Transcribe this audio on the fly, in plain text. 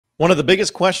One of the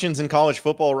biggest questions in college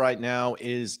football right now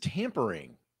is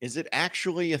tampering. Is it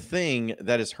actually a thing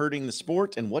that is hurting the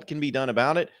sport, and what can be done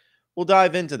about it? We'll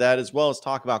dive into that, as well as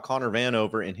talk about Connor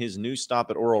Vanover and his new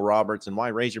stop at Oral Roberts and why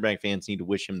Razorback fans need to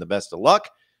wish him the best of luck,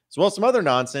 as well as some other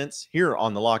nonsense here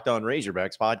on the Locked On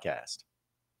Razorbacks podcast.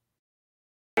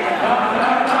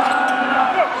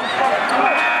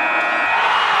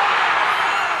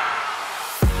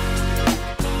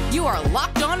 You are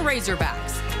Locked On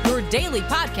Razorbacks, your daily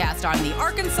podcast on the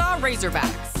Arkansas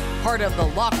Razorbacks, part of the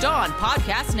Locked On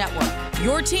Podcast Network,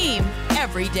 your team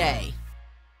every day.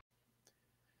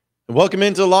 Welcome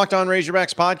into the Locked On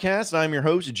Razorbacks podcast. I'm your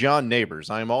host, John Nabors.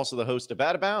 I am also the host of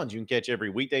Out of Bounds. You can catch every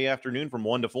weekday afternoon from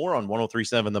 1 to 4 on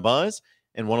 103.7 The Buzz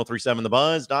and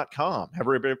 103.7thebuzz.com.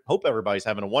 Hope everybody's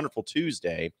having a wonderful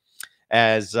Tuesday,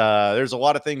 as there's a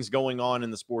lot of things going on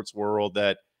in the sports world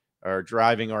that are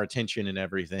driving our attention and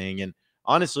everything. And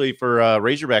honestly, for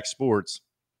Razorback sports,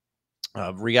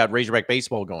 we got Razorback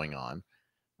baseball going on.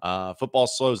 Football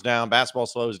slows down, basketball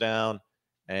slows down.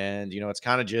 And, it's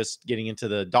kind of just getting into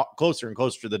the closer and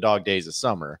closer to the dog days of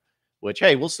summer, which,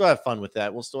 hey, we'll still have fun with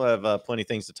that. We'll still have plenty of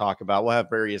things to talk about. We'll have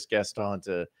various guests on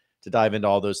to dive into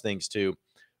all those things too.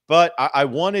 But I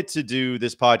wanted to do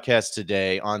this podcast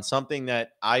today on something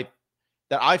that I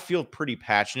feel pretty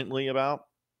passionately about,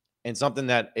 and something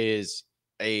that is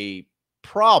a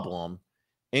problem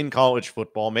in college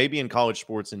football, maybe in college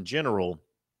sports in general,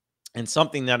 and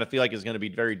something that I feel like is going to be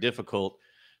very difficult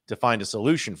to find a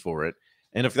solution for it.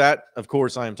 And if that, of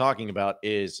course, I am talking about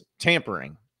is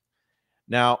tampering.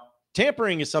 Now,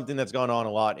 tampering is something that's gone on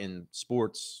a lot in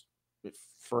sports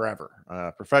forever.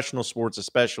 Professional sports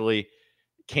especially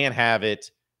can't have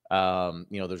it.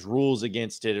 There's rules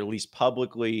against it, at least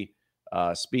publicly,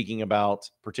 speaking about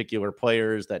particular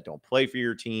players that don't play for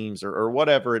your teams or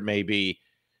whatever it may be.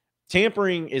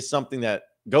 Tampering is something that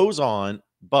goes on,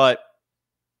 but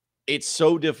it's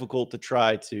so difficult to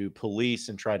try to police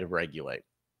and try to regulate.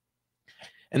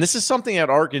 And this is something that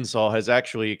Arkansas has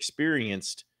actually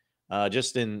experienced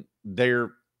just in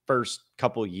their first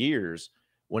couple years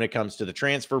when it comes to the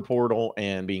transfer portal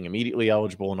and being immediately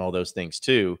eligible and all those things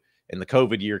too. And the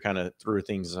COVID year kind of threw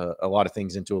a lot of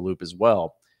things into a loop as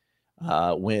well.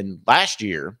 When last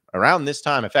year, around this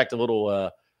time, in fact,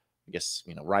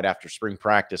 right after spring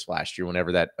practice last year,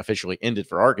 whenever that officially ended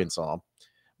for Arkansas,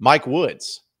 Mike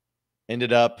Woods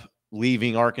ended up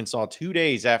leaving Arkansas 2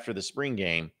 days after the spring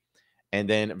game. And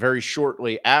then very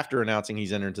shortly after announcing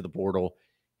he's entered into the portal,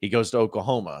 he goes to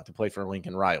Oklahoma to play for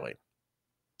Lincoln Riley.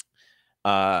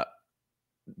 That,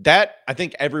 I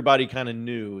think everybody kind of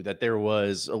knew that there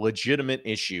was a legitimate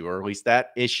issue, or at least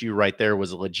that issue right there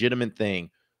was a legitimate thing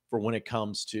for when it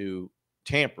comes to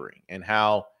tampering, and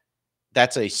how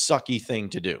that's a sucky thing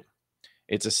to do.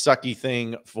 It's a sucky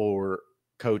thing for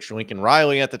Coach Lincoln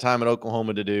Riley at the time at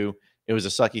Oklahoma to do. It was a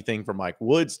sucky thing for Mike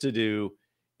Woods to do.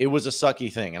 It was a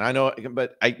sucky thing. And I know,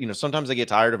 but sometimes I get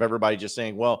tired of everybody just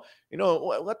saying, well,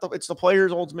 it's the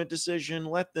player's ultimate decision.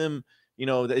 Let them,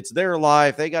 it's their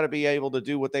life. They got to be able to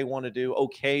do what they want to do.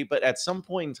 Okay. But at some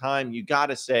point in time, you got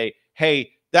to say,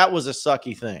 hey, that was a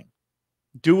sucky thing.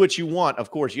 Do what you want.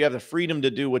 Of course, you have the freedom to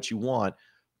do what you want,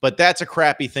 but that's a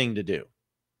crappy thing to do.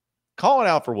 Call it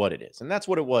out for what it is. And that's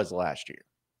what it was last year.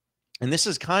 And this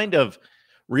has kind of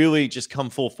really just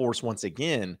come full force once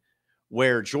again,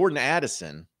 where Jordan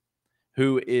Addison,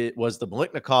 who was the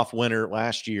Biletnikoff winner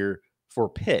last year for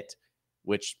Pitt,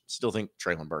 which still think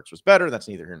Traylon Burks was better. That's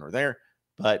neither here nor there.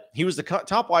 But he was the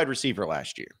top wide receiver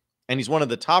last year. And he's one of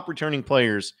the top returning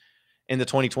players in the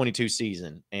 2022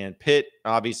 season. And Pitt,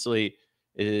 obviously,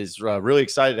 is really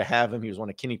excited to have him. He was one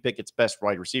of Kenny Pickett's best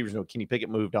wide receivers. Kenny Pickett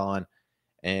moved on,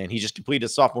 and he just completed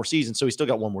his sophomore season, so he's still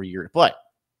got one more year to play.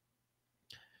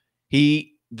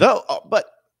 But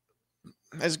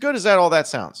as good as all that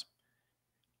sounds,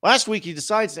 last week he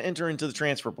decides to enter into the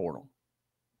transfer portal.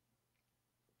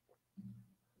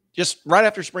 Just right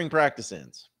after spring practice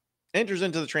ends, enters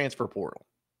into the transfer portal.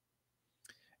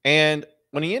 And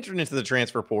when he entered into the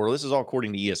transfer portal, this is all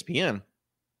according to ESPN,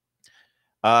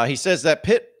 he says that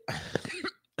Pitt,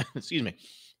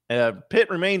 Pitt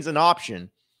remains an option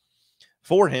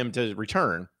for him to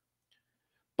return,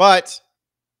 but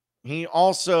he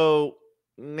also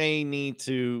may need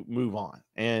to move on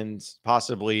and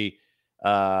possibly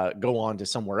go on to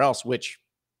somewhere else, which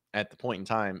at the point in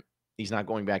time, he's not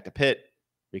going back to Pitt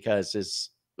because his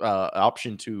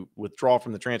option to withdraw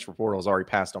from the transfer portal has already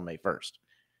passed on May 1st.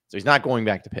 So he's not going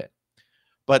back to Pitt.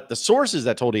 But the sources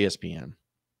that told ESPN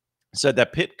said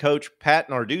that Pitt coach Pat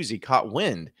Narduzzi caught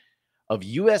wind of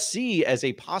USC as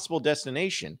a possible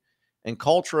destination and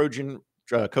called Trojan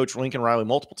coach Lincoln Riley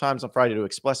multiple times on Friday to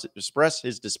express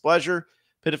his displeasure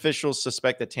Pitt officials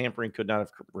suspect that tampering could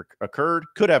have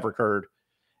occurred,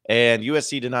 and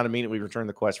USC did not immediately return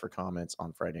the request for comments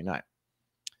on Friday night.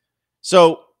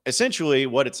 So essentially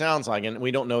what it sounds like, and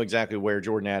we don't know exactly where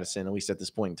Jordan Addison, at least at this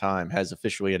point in time, has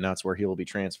officially announced where he will be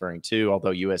transferring to,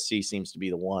 although USC seems to be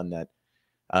the one that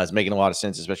is making a lot of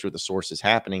sense, especially with the sources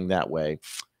happening that way.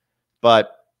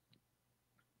 But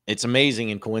it's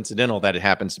amazing and coincidental that it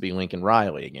happens to be Lincoln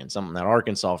Riley again, something that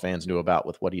Arkansas fans knew about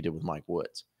with what he did with Mike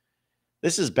Woods.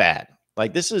 This is bad.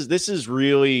 Like, this is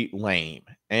really lame.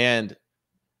 And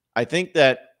I think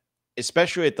that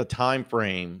especially at the time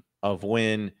frame of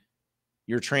when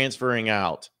you're transferring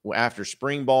out after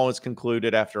spring ball is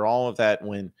concluded, after all of that,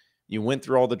 when you went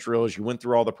through all the drills, you went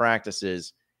through all the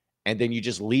practices, and then you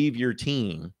just leave your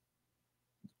team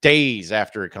days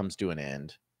after it comes to an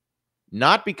end,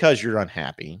 not because you're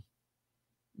unhappy,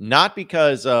 not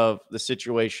because of the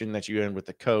situation that you're in with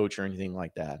the coach or anything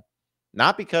like that,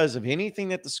 not because of anything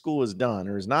that the school has done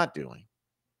or is not doing.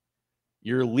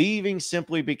 You're leaving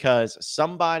simply because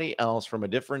somebody else from a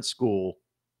different school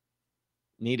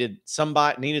needed some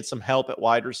help at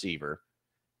wide receiver.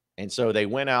 And so they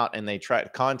went out and they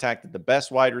contacted the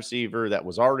best wide receiver that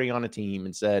was already on a team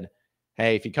and said,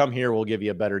 hey, if you come here, we'll give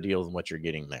you a better deal than what you're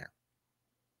getting there.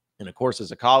 And of course,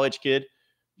 as a college kid,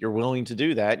 you're willing to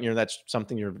do that. And that's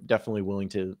something you're definitely willing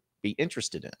to be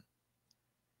interested in.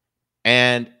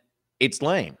 And it's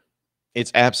lame.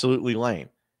 It's absolutely lame.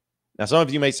 Now, some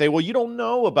of you may say, well, you don't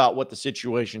know about what the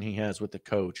situation he has with the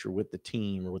coach or with the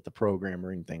team or with the program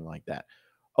or anything like that.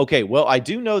 Okay, well, I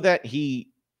do know that he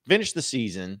finished the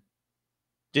season,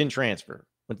 didn't transfer.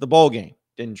 Went to the bowl game,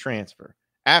 didn't transfer.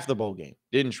 After the bowl game,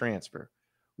 didn't transfer.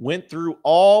 Went through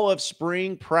all of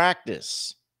spring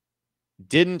practice,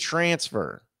 didn't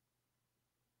transfer.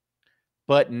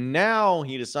 But now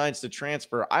he decides to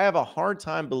transfer. I have a hard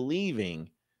time believing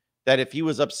that if he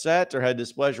was upset or had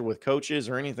displeasure with coaches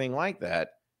or anything like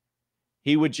that,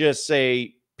 he would just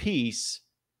say peace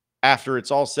after it's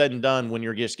all said and done, when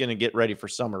you're just going to get ready for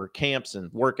summer camps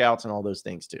and workouts and all those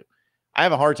things too. I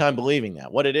have a hard time believing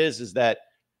that. What it is that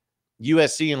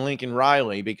USC and Lincoln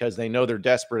Riley, because they know they're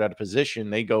desperate at a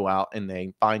position, they go out and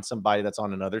they find somebody that's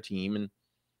on another team and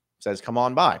says, come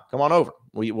on by, come on over.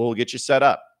 We'll get you set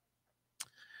up.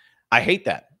 I hate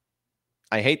that.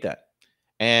 I hate that.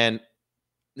 And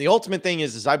the ultimate thing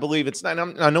is I believe it's not,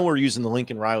 I know we're using the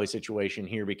Lincoln Riley situation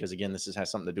here because, again, this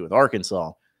has something to do with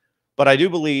Arkansas, but I do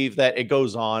believe that it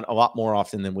goes on a lot more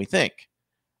often than we think.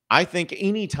 I think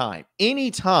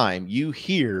anytime you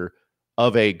hear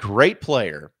of a great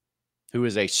player who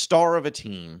is a star of a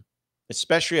team,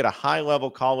 especially at a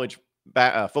high-level college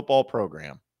football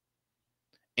program,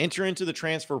 enter into the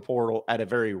transfer portal at a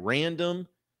very random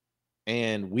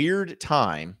and weird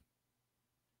time,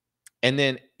 and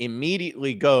then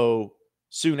immediately go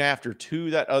soon after to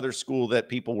that other school that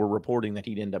people were reporting that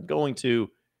he'd end up going to,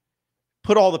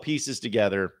 put all the pieces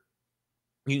together,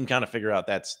 you can kind of figure out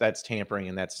that's tampering,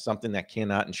 and that's something that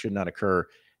cannot and should not occur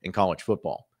in college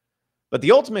football. But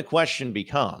the ultimate question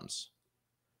becomes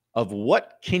of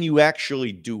what can you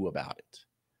actually do about it?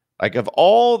 Like, of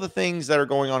all the things that are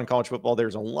going on in college football,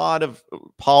 there's a lot of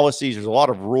policies, there's a lot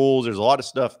of rules, there's a lot of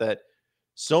stuff that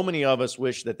so many of us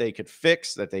wish that they could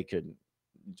fix, that they could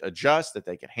adjust, that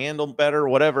they could handle better,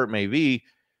 whatever it may be.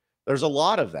 There's a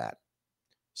lot of that.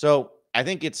 So I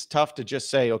think it's tough to just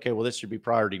say, okay, well, this should be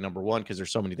priority number one because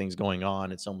there's so many things going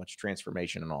on and so much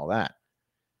transformation and all that.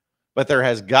 But there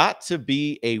has got to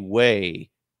be a way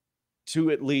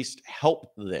to at least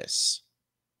help this,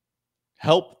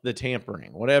 help the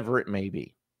tampering, whatever it may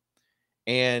be.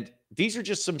 And these are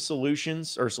just some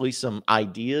solutions, or at least some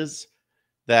ideas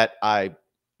that I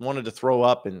wanted to throw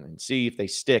up and see if they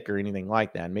stick or anything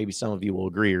like that. And maybe some of you will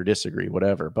agree or disagree,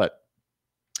 whatever. But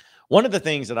one of the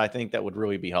things that I think that would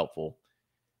really be helpful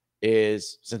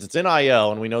is, since it's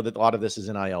NIL, and we know that a lot of this is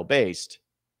NIL based,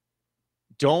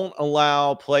 don't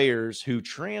allow players who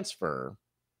transfer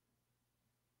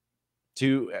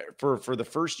to for the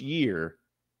first year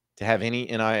to have any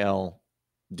NIL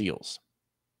deals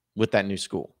with that new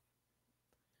school.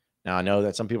 Now, I know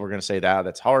that some people are going to say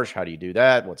that's harsh. How do you do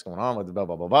that? What's going on with the blah,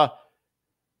 blah, blah, blah.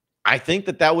 I think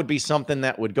that would be something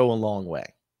that would go a long way.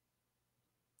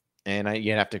 And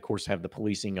you have to, of course, have the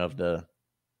policing of the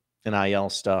NIL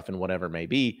stuff and whatever it may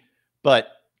be. But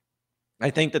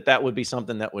I think that would be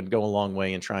something that would go a long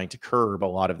way in trying to curb a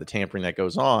lot of the tampering that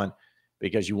goes on,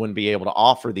 because you wouldn't be able to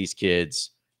offer these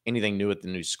kids anything new at the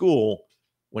new school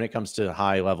when it comes to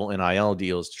high-level NIL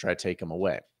deals to try to take them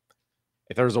away.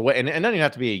 If there's a way, and it doesn't even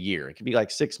have to be a year. It could be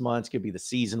like 6 months, could be the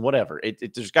season, whatever.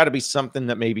 There's got to be something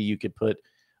that maybe you could put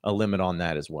a limit on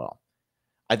that as well.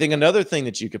 I think another thing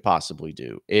that you could possibly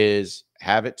do is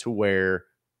have it to where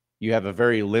you have a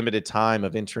very limited time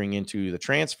of entering into the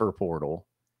transfer portal,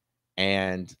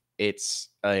 and it's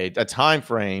a time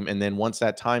frame. And then once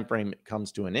that time frame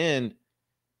comes to an end,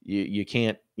 you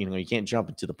can't jump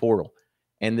into the portal.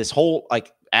 And this whole,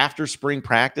 like, after spring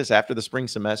practice, after the spring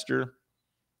semester,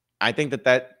 I think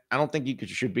that I don't think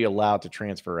should be allowed to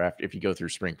transfer after if you go through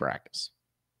spring practice.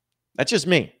 That's just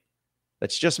me.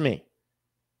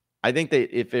 I think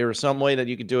that if there was some way that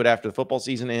you could do it after the football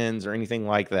season ends or anything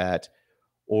like that,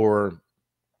 or,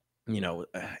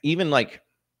 even like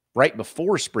right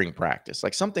before spring practice,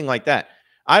 like something like that.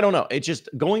 I don't know. It's just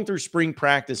going through spring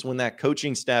practice when that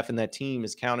coaching staff and that team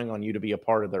is counting on you to be a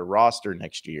part of their roster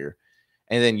next year,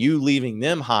 and then you leaving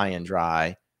them high and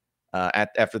dry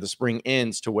after the spring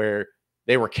ends, to where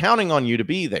they were counting on you to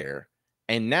be there,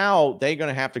 and now they're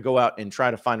going to have to go out and try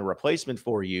to find a replacement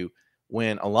for you,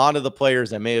 when a lot of the players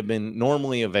that may have been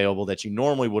normally available that you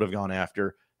normally would have gone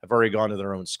after have already gone to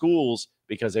their own schools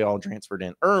because they all transferred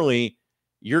in early.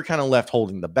 You're kind of left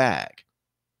holding the bag.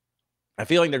 I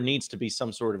feel like there needs to be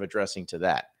some sort of addressing to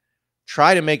that.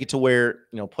 Try to make it to where,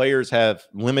 players have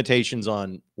limitations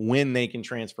on when they can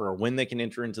transfer or when they can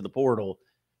enter into the portal,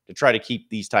 to try to keep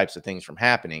these types of things from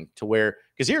happening, to where,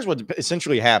 because here's what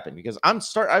essentially happened, because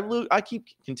I keep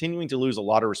continuing to lose a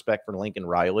lot of respect for Lincoln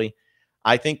Riley.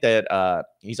 I think that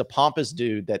he's a pompous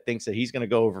dude that thinks that he's going to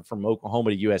go over from Oklahoma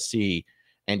to USC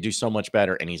and do so much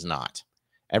better, and he's not.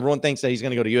 Everyone thinks that he's going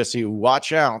to go to USC.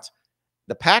 Watch out.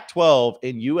 The Pac-12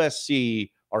 and USC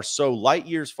are so light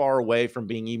years far away from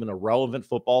being even a relevant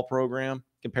football program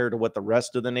compared to what the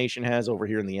rest of the nation has over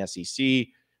here in the SEC,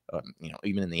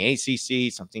 even in the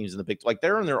ACC, some teams in the Big, like,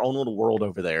 they're in their own little world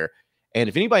over there. And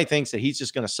if anybody thinks that he's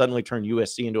just going to suddenly turn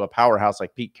USC into a powerhouse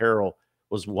like Pete Carroll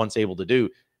was once able to do,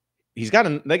 they got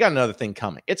another thing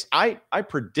coming. I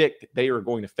predict they are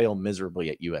going to fail miserably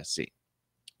at USC.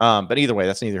 But either way,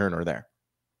 that's neither here nor there.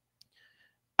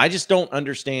 I just don't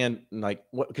understand,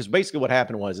 because basically what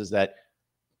happened is that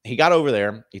he got over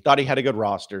there. He thought he had a good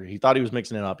roster. He thought he was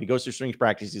mixing it up. He goes through spring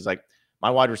practice. He's like,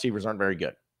 my wide receivers aren't very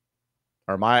good,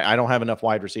 or I don't have enough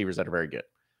wide receivers that are very good.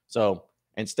 So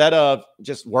instead of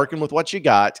just working with what you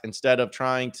got, instead of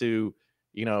trying to,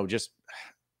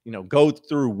 go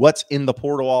through what's in the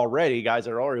portal already, guys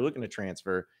that are already looking to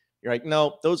transfer, you're like,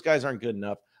 no, those guys aren't good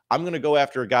enough. I'm going to go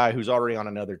after a guy who's already on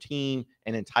another team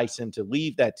and entice him to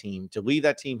leave that team,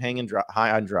 hanging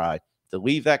high on dry, to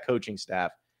leave that coaching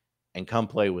staff and come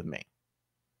play with me.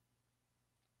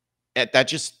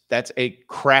 That's a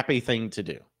crappy thing to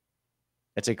do.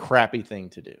 It's a crappy thing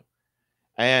to do.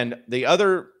 And the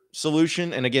other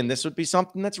solution, and again, this would be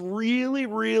something that's really,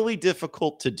 really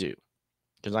difficult to do,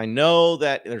 because I know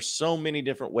that there's so many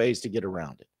different ways to get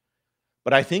around it.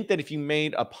 But I think that if you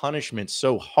made a punishment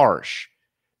so harsh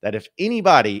that if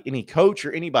anybody, any coach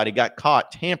or anybody got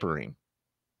caught tampering,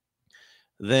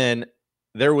 then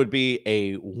there would be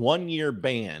a 1-year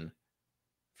ban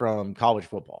from college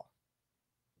football.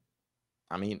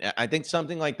 I mean, I think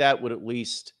something like that would at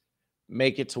least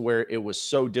make it to where it was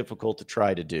so difficult to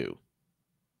try to do.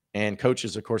 And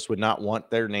coaches, of course, would not want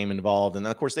their name involved. And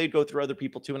of course, they'd go through other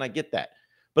people too, and I get that.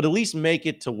 But at least make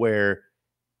it to where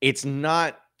it's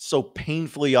not so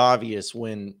painfully obvious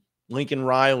when Lincoln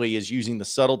Riley is using the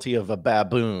subtlety of a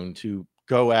baboon to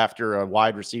go after a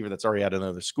wide receiver that's already at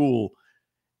another school,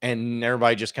 and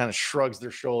everybody just kind of shrugs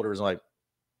their shoulders like,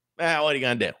 what are you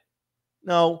going to do?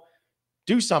 No,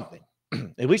 do something.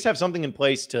 At least have something in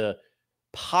place to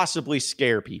possibly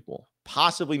scare people,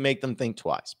 possibly make them think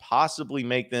twice, possibly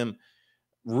make them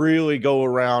really go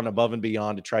around above and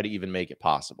beyond to try to even make it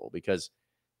possible, because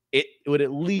it would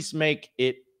at least make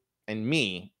it and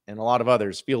me and a lot of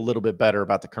others feel a little bit better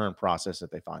about the current process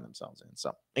that they find themselves in.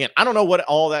 So again, I don't know what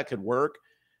all that could work.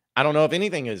 I don't know if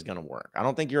anything is going to work. I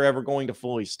don't think you're ever going to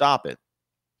fully stop it,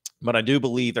 but I do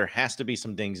believe there has to be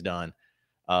some things done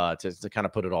to kind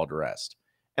of put it all to rest.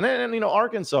 And then,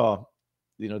 Arkansas,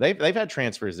 they've had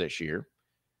transfers this year,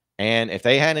 and if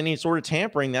they had any sort of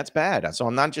tampering, that's bad. So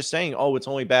I'm not just saying, it's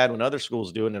only bad when other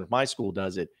schools do it, and if my school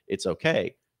does it, it's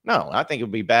okay. No, I think it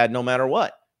would be bad no matter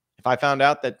what. If I found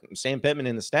out that Sam Pittman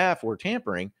and the staff were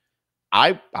tampering,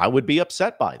 I would be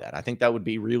upset by that. I think that would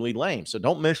be really lame. So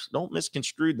don't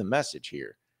misconstrue the message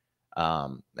here.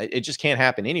 It just can't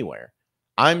happen anywhere.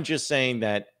 I'm just saying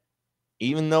that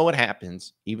even though it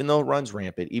happens, even though it runs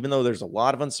rampant, even though there's a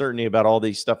lot of uncertainty about all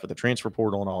these stuff with the transfer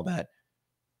portal and all that,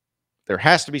 there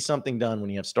has to be something done when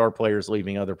you have star players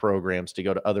leaving other programs to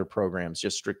go to other programs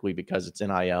just strictly because it's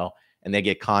NIL, and they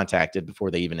get contacted before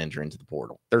they even enter into the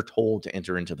portal. They're told to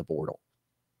enter into the portal.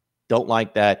 Don't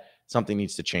like that. Something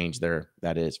needs to change there.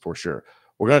 That is for sure.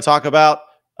 We're going to talk about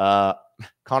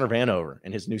Connor Vanover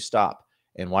and his new stop,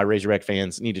 and why Razorback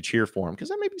fans need to cheer for him, because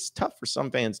that may be tough for some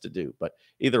fans to do. But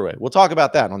either way, we'll talk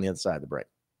about that on the other side of the break.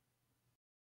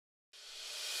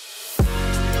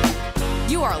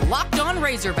 You are Locked On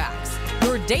Razorbacks,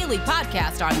 your daily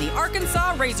podcast on the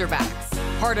Arkansas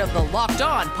Razorbacks, part of the Locked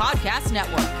On Podcast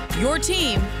Network, your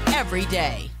team every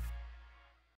day.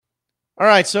 All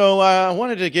right, so I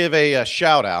wanted to give a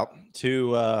shout out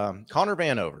to Connor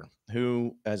Vanover,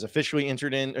 who has officially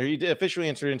entered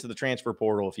into the transfer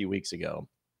portal a few weeks ago.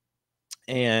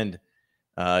 And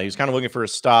he was kind of looking for a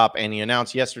stop, and he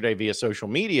announced yesterday via social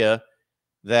media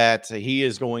that he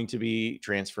is going to be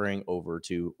transferring over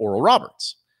to Oral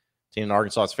Roberts, team that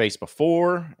Arkansas has faced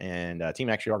before, and a team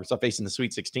actually Arkansas faced in the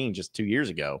Sweet 16 just 2 years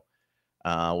ago.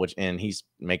 And he's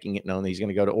making it known that he's going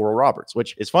to go to Oral Roberts,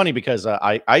 which is funny because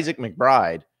Isaac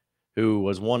McBride, who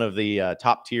was one of the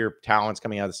top tier talents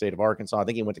coming out of the state of Arkansas, I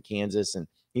think he went to Kansas, and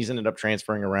he's ended up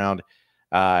transferring around.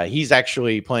 He's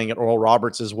actually playing at Oral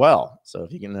Roberts as well. So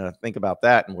if you can think about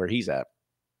that and where he's at.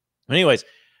 Anyways,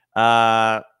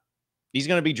 he's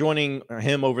going to be joining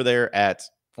him over there at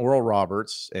Oral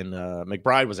Roberts, and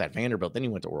McBride was at Vanderbilt. Then he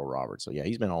went to Oral Roberts. So, yeah,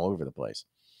 he's been all over the place.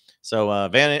 So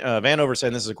Vanover said,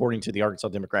 and this is according to the Arkansas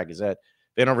Democrat-Gazette,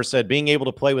 Vanover said, being able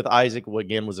to play with Isaac,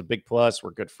 again, was a big plus.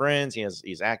 We're good friends.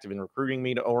 He's active in recruiting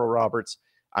me to Oral Roberts.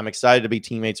 I'm excited to be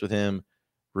teammates with him.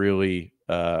 Really,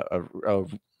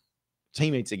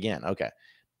 teammates again. Okay.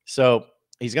 So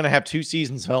he's going to have 2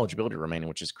 seasons of eligibility remaining,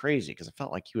 which is crazy because it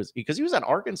felt like he was at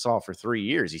Arkansas for 3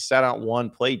 years. He sat out 1,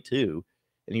 played 2,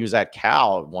 and he was at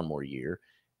Cal 1 more year.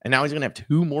 And now he's going to have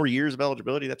 2 more years of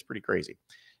eligibility. That's pretty crazy.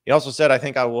 He also said, I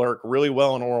think I will work really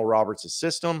well in Oral Roberts'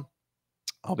 system.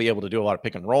 I'll be able to do a lot of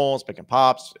pick and rolls, pick and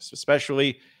pops,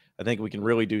 especially. I think we can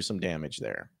really do some damage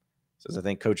there. Says, I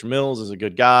think Coach Mills is a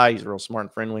good guy. He's real smart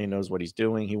and friendly and knows what he's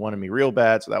doing. He wanted me real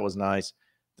bad, so that was nice.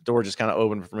 The door just kind of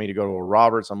opened for me to go to Oral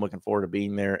Roberts. I'm looking forward to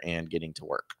being there and getting to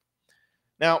work.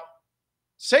 Now,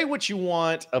 say what you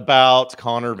want about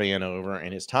Connor Vanover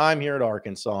and his time here at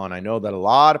Arkansas, and I know that a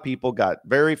lot of people got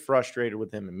very frustrated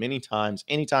with him many times,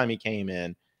 anytime he came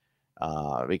in,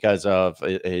 because of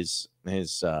his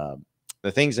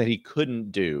the things that he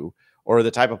couldn't do, or the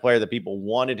type of player that people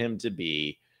wanted him to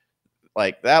be.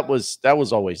 Like that was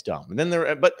always dumb. And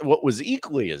then but what was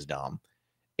equally as dumb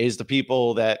is the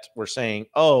people that were saying,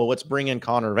 "Oh, let's bring in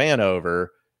Connor Vanover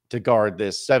to guard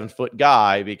this 7-foot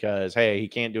guy because hey, he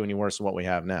can't do any worse than what we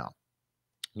have now."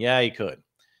 Yeah, he could.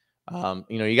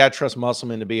 You got to trust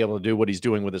Musselman to be able to do what he's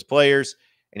doing with his players,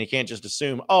 and you can't just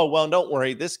assume, "Oh, well, don't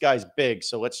worry, this guy's big,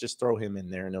 so let's just throw him in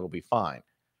there and it'll be fine."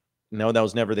 No, that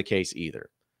was never the case either.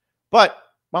 But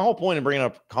my whole point in bringing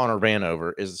up Connor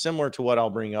Vanover is similar to what I'll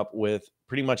bring up with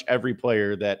pretty much every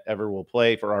player that ever will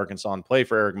play for Arkansas and play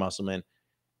for Eric Musselman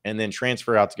and then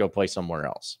transfer out to go play somewhere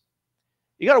else.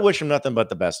 You got to wish him nothing but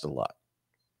the best of luck.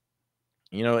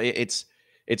 It's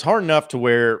hard enough to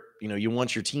where, you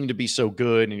want your team to be so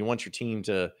good and you want your team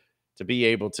to be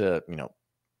able to,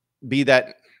 be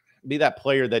that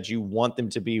player that you want them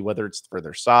to be, whether it's for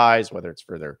their size, whether it's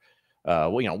for their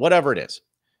whatever it is.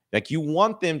 Like, you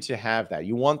want them to have that.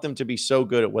 You want them to be so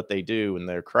good at what they do in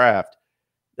their craft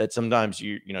that sometimes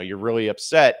you're really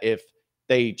upset if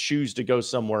they choose to go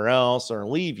somewhere else or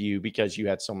leave you because you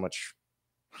had so much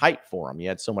hype for them. You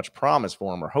had so much promise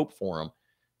for them or hope for them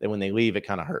that when they leave, it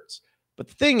kind of hurts. But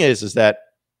the thing is that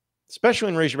especially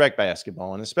in Razorback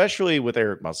basketball and especially with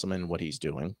Eric Musselman, what he's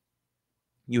doing,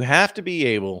 you have to be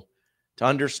able to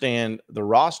understand the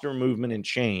roster movement and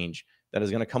change that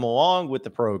is going to come along with the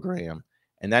program.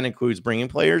 And that includes bringing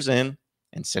players in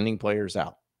and sending players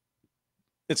out.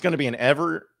 It's going to be an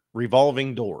ever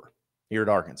revolving door here at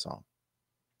Arkansas.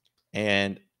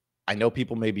 And I know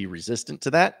people may be resistant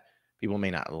to that. People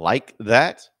may not like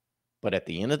that. But at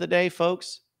the end of the day,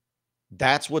 folks,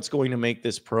 that's what's going to make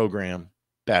this program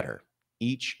better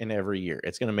each and every year.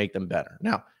 It's going to make them better.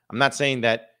 Now, I'm not saying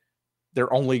that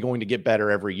they're only going to get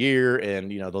better every year and,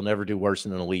 they'll never do worse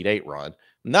than an Elite 8 run.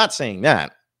 I'm not saying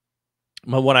that.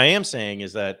 But what I am saying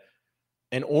is that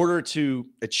in order to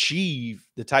achieve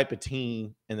the type of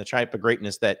team and the type of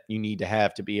greatness that you need to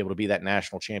have to be able to be that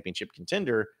national championship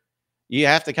contender, you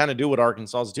have to kind of do what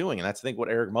Arkansas is doing. And that's, I think, what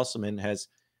Eric Musselman has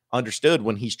understood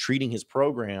when he's treating his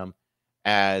program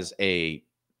as a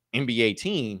NBA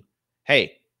team.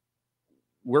 Hey,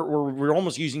 we're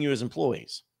almost using you as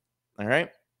employees. All right.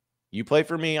 You play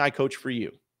for me, I coach for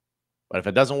you. But if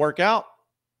it doesn't work out,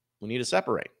 we need to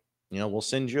separate. We'll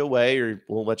send you away or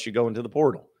we'll let you go into the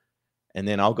portal. And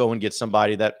then I'll go and get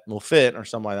somebody that will fit or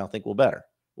somebody that I think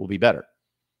will be better.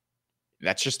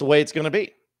 That's just the way it's going to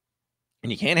be.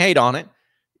 And you can't hate on it.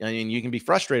 I mean, you can be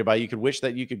frustrated by it. You could wish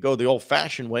that you could go the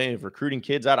old-fashioned way of recruiting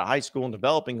kids out of high school and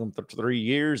developing them for 3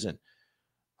 years. And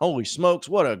holy smokes,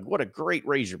 what a great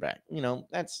Razorback.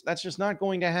 That's just not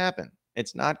going to happen.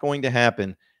 It's not going to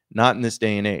happen, not in this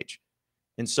day and age.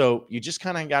 And so you just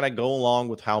kind of got to go along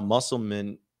with how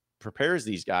Musselman prepares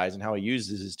these guys and how he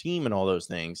uses his team and all those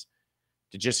things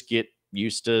to just get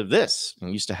used to this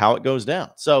and used to how it goes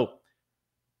down. So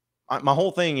my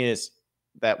whole thing is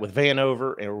that with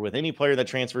Vanover or with any player that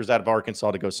transfers out of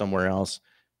Arkansas to go somewhere else,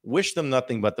 wish them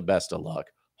nothing but the best of luck.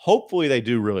 Hopefully they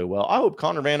do really well. I hope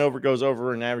Connor Vanover goes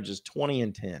over and averages 20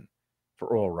 and 10 for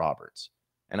Oral Roberts.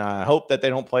 And I hope that they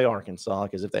don't play Arkansas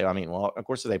because of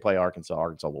course, if they play Arkansas,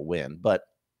 Arkansas will win. But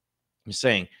I'm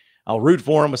saying I'll root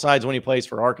for him besides when he plays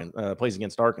for plays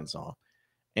against Arkansas.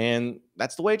 And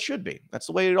that's the way it should be. That's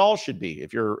the way it all should be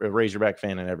if you're a Razorback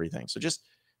fan and everything. So just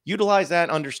utilize that,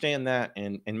 understand that,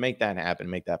 and make that happen,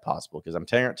 make that possible. Because I'm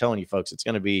telling you, folks, it's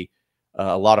going to be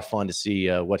a lot of fun to see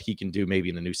what he can do maybe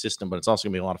in the new system. But it's also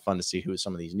going to be a lot of fun to see who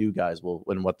some of these new guys will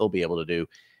and what they'll be able to do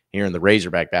here in the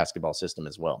Razorback basketball system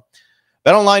as well.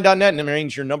 BetOnline.net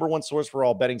remains your number one source for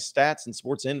all betting stats and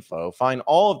sports info. Find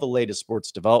all of the latest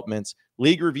sports developments,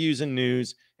 league reviews, and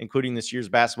news, including this year's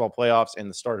basketball playoffs and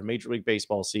the start of Major League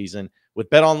Baseball season with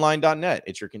BetOnline.net.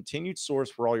 It's your continued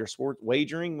source for all your sport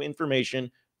wagering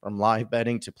information, from live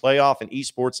betting to playoff and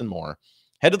esports and more.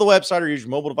 Head to the website or use your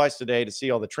mobile device today to see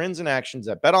all the trends and actions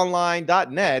at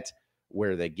BetOnline.net,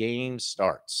 where the game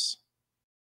starts.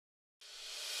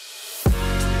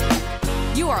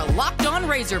 You are Locked On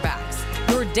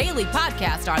Razorbacks, your daily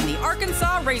podcast on the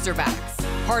Arkansas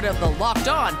Razorbacks, part of the Locked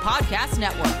On Podcast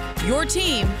Network, your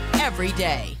team every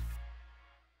day.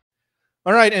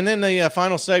 All right, and then the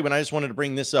final segment, I just wanted to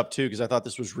bring this up too because I thought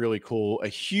this was really cool. A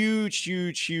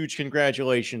huge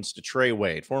congratulations to Trey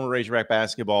Wade, former Razorback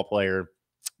basketball player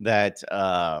that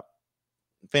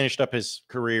finished up his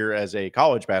career as a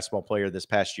college basketball player this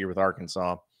past year with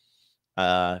Arkansas.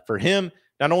 For him,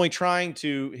 not only trying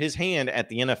his hand at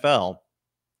the NFL,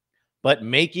 but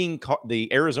making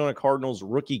the Arizona Cardinals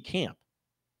Rookie Camp.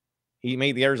 He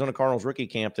made the Arizona Cardinals Rookie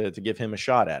Camp to give him a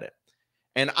shot at it.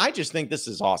 And I just think this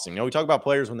is awesome. We talk about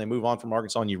players when they move on from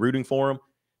Arkansas and you're rooting for them.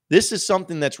 This is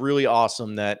something that's really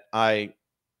awesome that I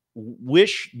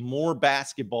wish more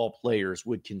basketball players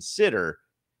would consider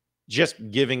just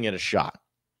giving it a shot,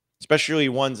 especially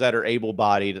ones that are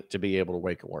able-bodied to be able to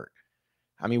wake and work.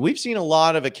 I mean, we've seen a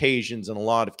lot of occasions and a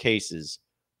lot of cases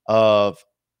of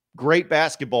great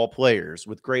basketball players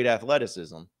with great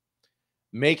athleticism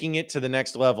making it to the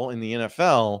next level in the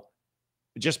NFL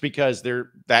just because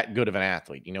they're that good of an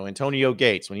athlete. Antonio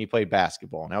Gates, when he played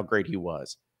basketball and how great he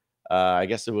was. I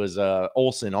guess it was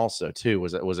Olsen also, too,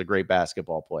 was a great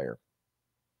basketball player.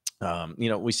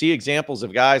 We see examples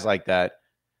of guys like that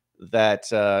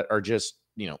are just,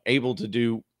 able to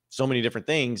do so many different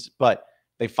things, but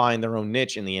they find their own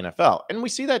niche in the NFL. And we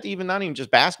see that not even just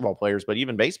basketball players, but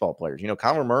even baseball players.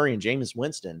 Kyler Murray and Jameis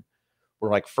Winston were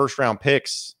like first-round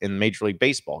picks in Major League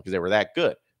Baseball because they were that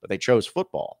good, but they chose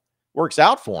football. Works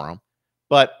out for them,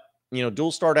 but,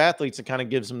 dual-start athletes, it kind of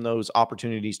gives them those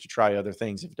opportunities to try other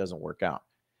things if it doesn't work out.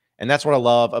 And that's what I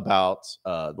love about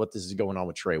what this is going on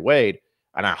with Trey Wade,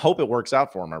 and I hope it works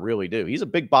out for him. I really do. He's a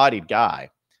big-bodied guy.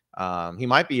 He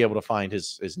might be able to find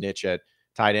his niche at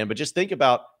tight end, but just think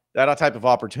about that type of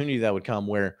opportunity that would come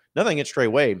where nothing against Trey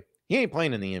Wade. He ain't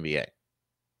playing in the NBA.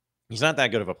 He's not that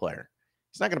good of a player.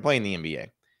 He's not going to play in the NBA.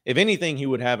 If anything, he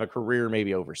would have a career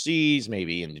maybe overseas,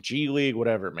 maybe in the G League,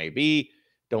 whatever it may be.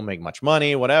 Don't make much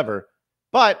money, whatever.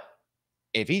 But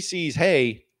if he sees,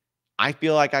 hey, I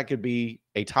feel like I could be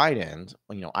a tight end.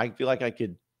 I feel like I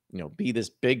could, be this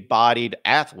big-bodied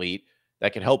athlete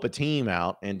that could help a team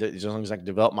out. And as long as I can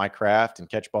develop my craft and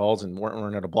catch balls and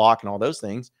learn how to block and all those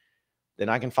things, then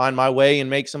I can find my way and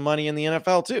make some money in the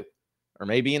NFL too, or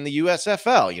maybe in the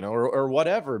USFL, or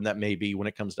whatever that may be when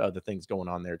it comes to other things going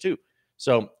on there too.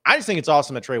 So I just think it's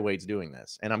awesome that Trey Wade's doing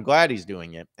this, and I'm glad he's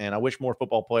doing it. And I wish more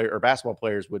football player or basketball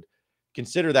players would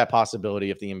consider that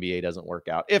possibility if the NBA doesn't work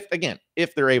out. If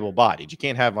they're able-bodied, you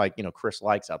can't have Chris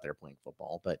Likes out there playing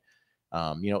football, but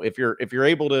if you're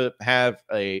able to have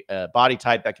a body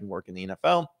type that can work in the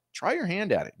NFL, try your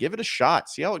hand at it, give it a shot,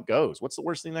 see how it goes. What's the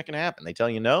worst thing that can happen? They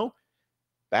tell you no.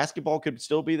 Basketball could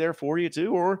still be there for you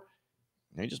too, or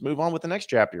just move on with the next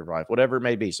chapter of your life, whatever it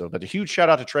may be. So, but a huge shout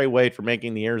out to Trey Wade for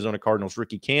making the Arizona Cardinals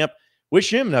Rookie Camp.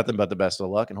 Wish him nothing but the best of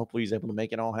luck, and hopefully he's able to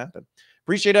make it all happen.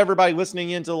 Appreciate everybody listening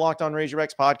in to the Locked On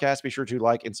Razorbacks podcast. Be sure to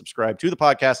like and subscribe to the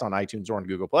podcast on iTunes or on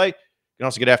Google Play. You can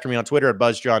also get after me on Twitter at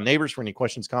BuzzJohnNabors for any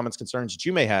questions, comments, concerns that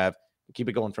you may have. Keep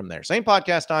it going from there. Same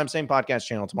podcast time, same podcast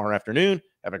channel tomorrow afternoon.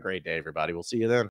 Have a great day, everybody. We'll see you then.